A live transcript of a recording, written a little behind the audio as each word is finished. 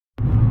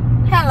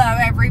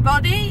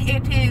everybody,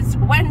 it is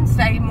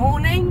Wednesday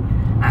morning,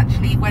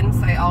 actually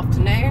Wednesday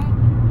afternoon,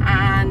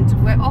 and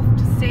we're off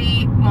to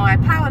see my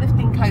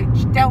powerlifting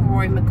coach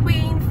Delroy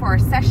McQueen for a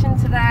session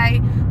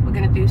today. We're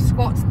going to do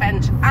squats,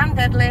 bench and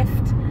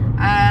deadlift,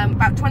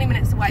 about 20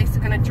 minutes away, so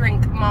going to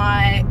drink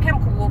my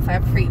Chemical Warfare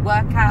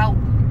pre-workout,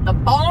 the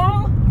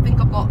bomb. I think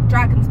I've got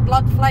Dragon's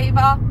Blood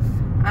flavour,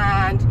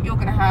 and you're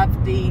going to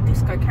have the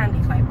Disco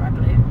Candy flavour, I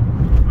believe.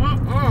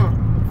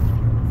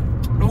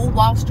 All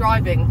whilst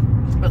driving,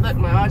 but look,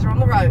 my eyes are on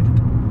the road,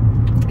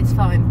 it's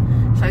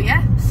fine. So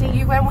yeah, see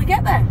you when we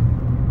get there.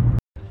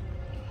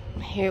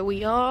 Here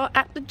we are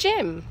at the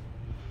gym.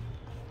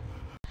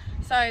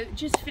 So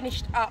just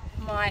finished up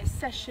my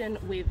session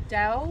with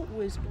Del,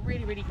 was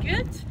really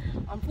good.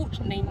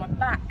 Unfortunately my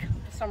back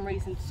for some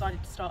reason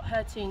decided to start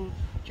hurting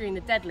during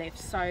the deadlift,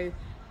 so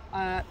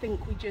I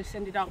think we just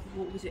ended up,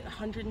 what was it,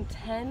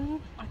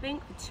 110 I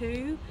think for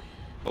two.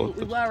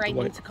 We were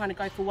aiming to kind of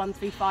go for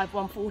 135,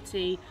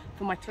 140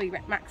 for my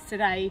 3-rep max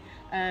today,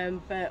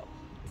 but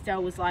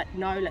Del was like,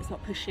 no, let's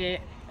not push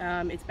it.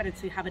 It's better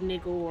to have a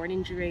niggle or an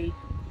injury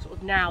sort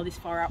of now, this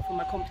far out from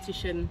my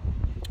competition,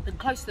 than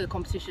close to the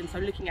competition. So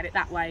looking at it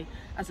that way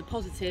as a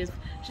positive,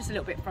 just a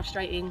little bit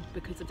frustrating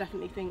because I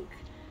definitely think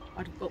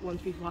I'd have got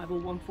 135 or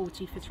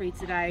 140 for 3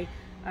 today.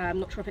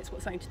 I'm not sure if it's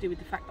got something to do with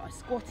the fact that I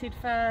squatted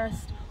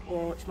first,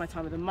 or it's my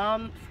time of the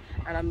month,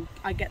 and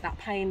I get that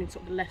pain in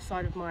sort of the left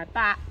side of my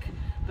back.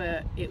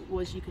 But it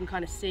was, you can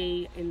kind of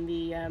see in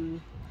the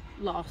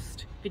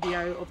last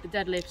video of the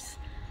deadlifts,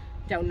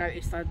 Del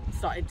noticed I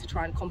started to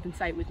try and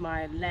compensate with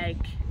my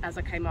leg as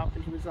I came up,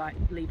 and he was like,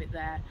 leave it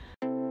there.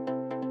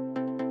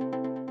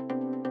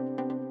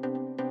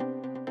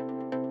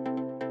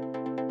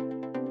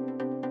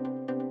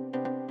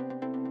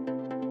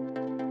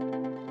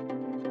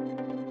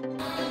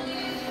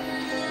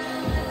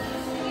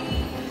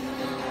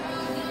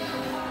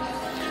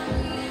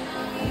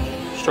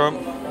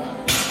 Strong.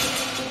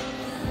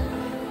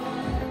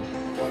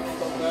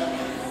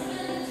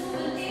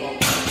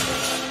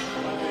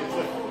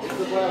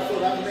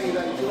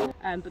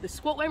 But the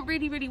squat went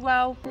really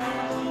well. Drive.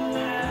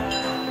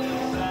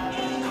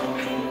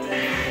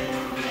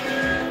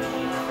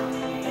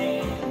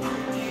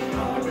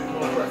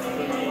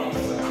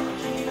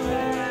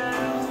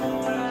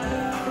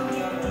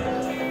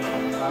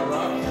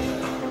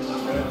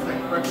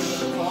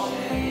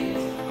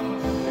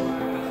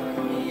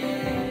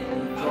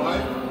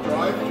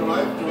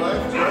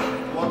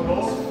 One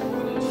more.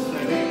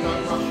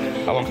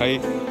 How long can you?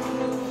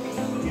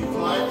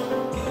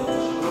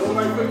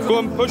 Go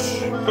on, push.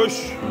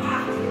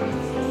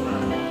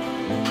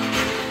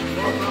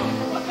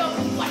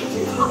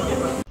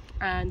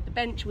 And the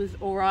bench was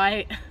all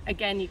right.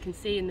 Again, you can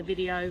see in the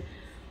video,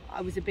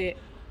 I was a bit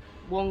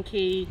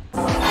wonky.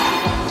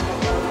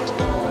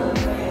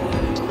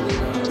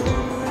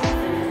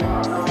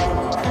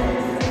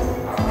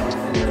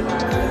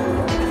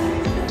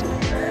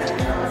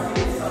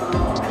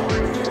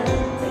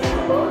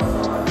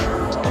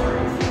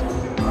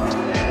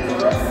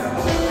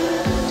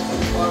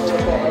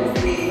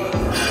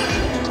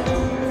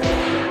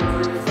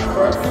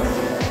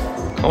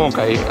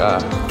 Okay.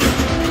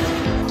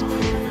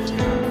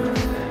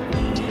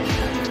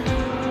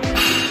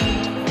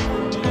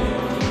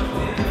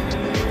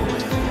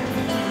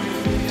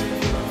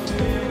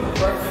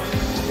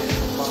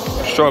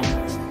 Strong.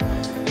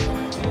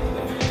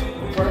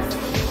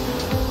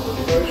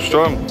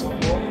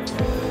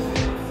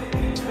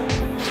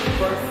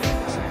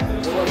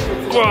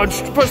 Go on,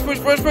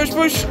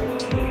 push.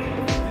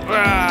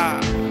 Ah.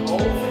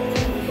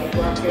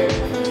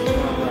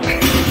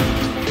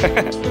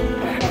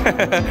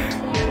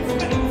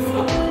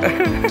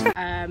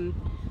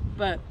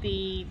 But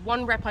the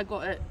 1 rep I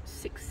got at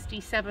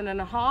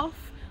 67.5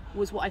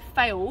 was what I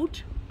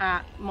failed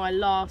at my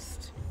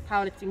last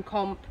powerlifting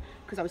comp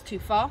because I was too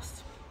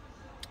fast.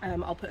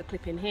 I'll put a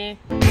clip in here.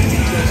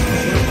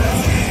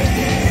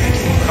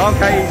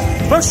 Okay,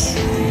 push.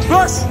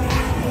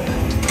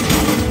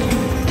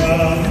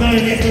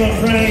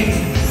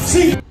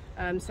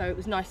 So it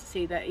was nice to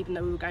see that even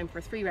though we were going for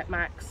a 3-rep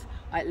max,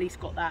 I at least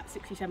got that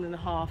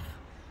 67.5,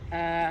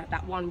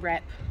 that 1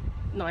 rep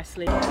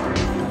nicely.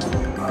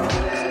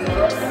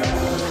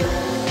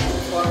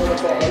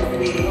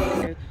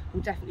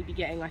 We'll definitely be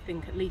getting, I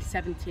think, at least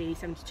 70,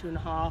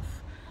 72.5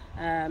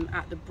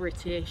 at the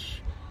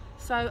British.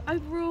 So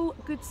overall,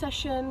 a good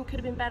session. Could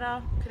have been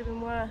better, could have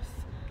been worse.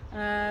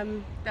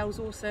 That was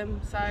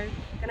awesome. So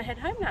gonna head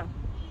home now.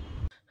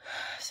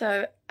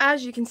 So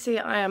as you can see,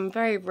 I am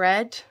very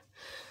red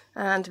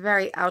and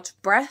very out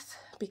of breath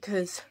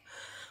because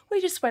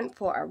we just went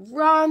for a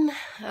run.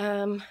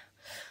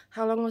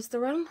 How long was the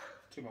run?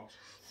 2 miles.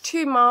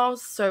 2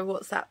 miles, so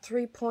what's that,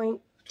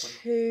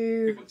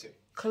 3.2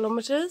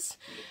 kilometers.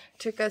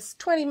 Took us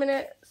 20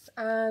 minutes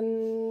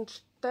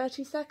and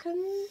 30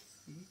 seconds.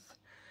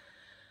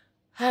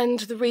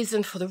 And the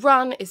reason for the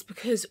run is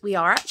because we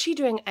are actually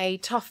doing a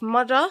Tough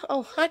Mudder.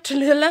 Oh, hi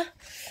Tallulah.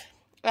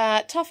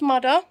 Tough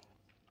Mudder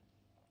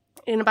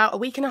in about a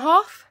week and a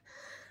half.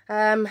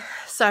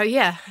 So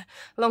yeah,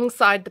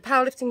 alongside the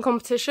powerlifting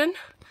competition,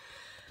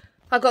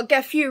 I've got to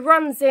get a few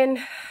runs in,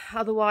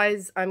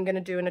 otherwise I'm going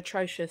to do an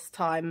atrocious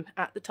time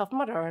at the Tough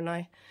Mudder, and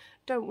I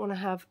don't want to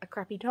have a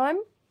crappy time.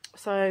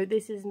 So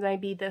this is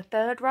maybe the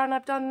third run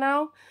I've done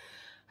now.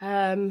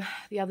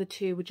 The other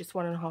two were just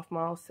 1.5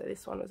 miles, so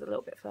this one was a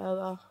little bit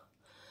further.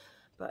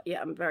 But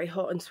yeah, I'm very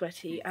hot and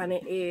sweaty, and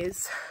it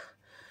is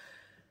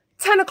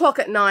 10 o'clock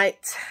at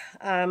night.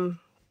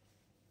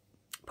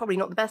 Probably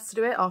not the best to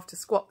do it after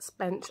squats,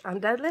 bench and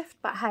deadlift,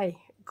 but hey,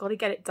 got to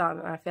get it done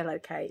and I feel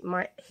okay.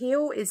 My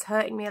heel is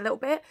hurting me a little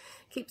bit,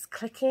 keeps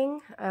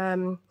clicking,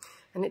 and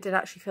it did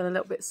actually feel a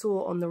little bit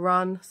sore on the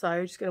run,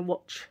 so just going to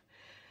watch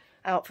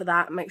out for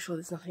that and make sure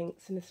there's nothing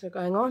sinister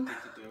going on.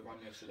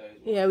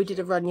 Yeah, we did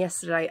a run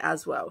yesterday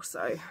as well,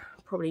 so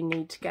probably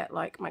need to get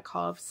like my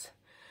calves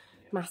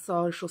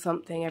massaged or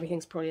something.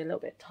 Everything's probably a little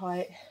bit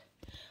tight.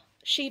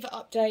 Shiva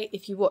update,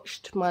 if you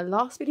watched my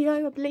last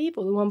video, I believe,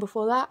 or the one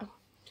before that,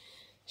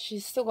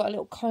 she's still got a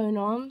little cone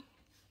on,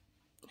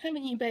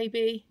 haven't you,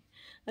 baby?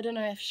 I don't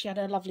know if she had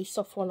a lovely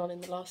soft one on in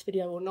the last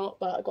video or not,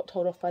 but I got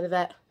told off by the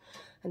vet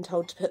and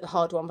told to put the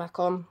hard one back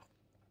on.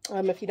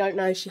 If you don't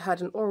know, she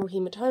had an oral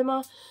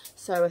hematoma,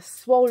 so a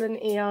swollen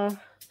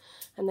ear,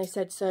 and they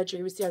said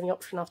surgery was the only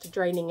option after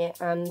draining it,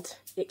 and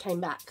it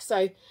came back.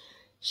 So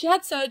she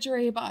had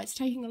surgery, but it's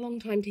taking a long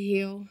time to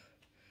heal.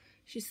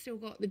 She's still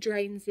got the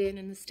drains in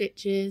and the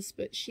stitches,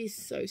 but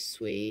she's so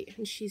sweet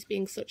and she's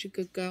being such a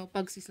good girl.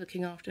 Bugsy's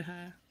looking after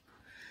her.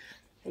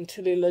 And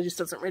Tallulah just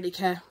doesn't really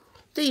care.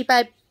 Do you,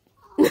 babe?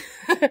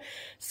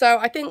 So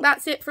I think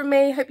that's it from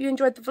me. Hope you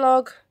enjoyed the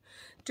vlog.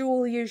 Do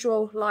all the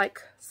usual,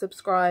 like,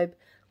 subscribe,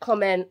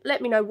 comment.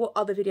 Let me know what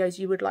other videos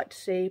you would like to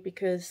see,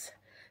 because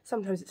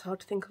sometimes it's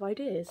hard to think of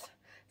ideas.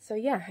 So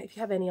yeah, if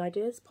you have any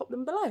ideas, pop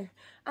them below.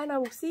 And I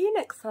will see you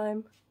next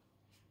time.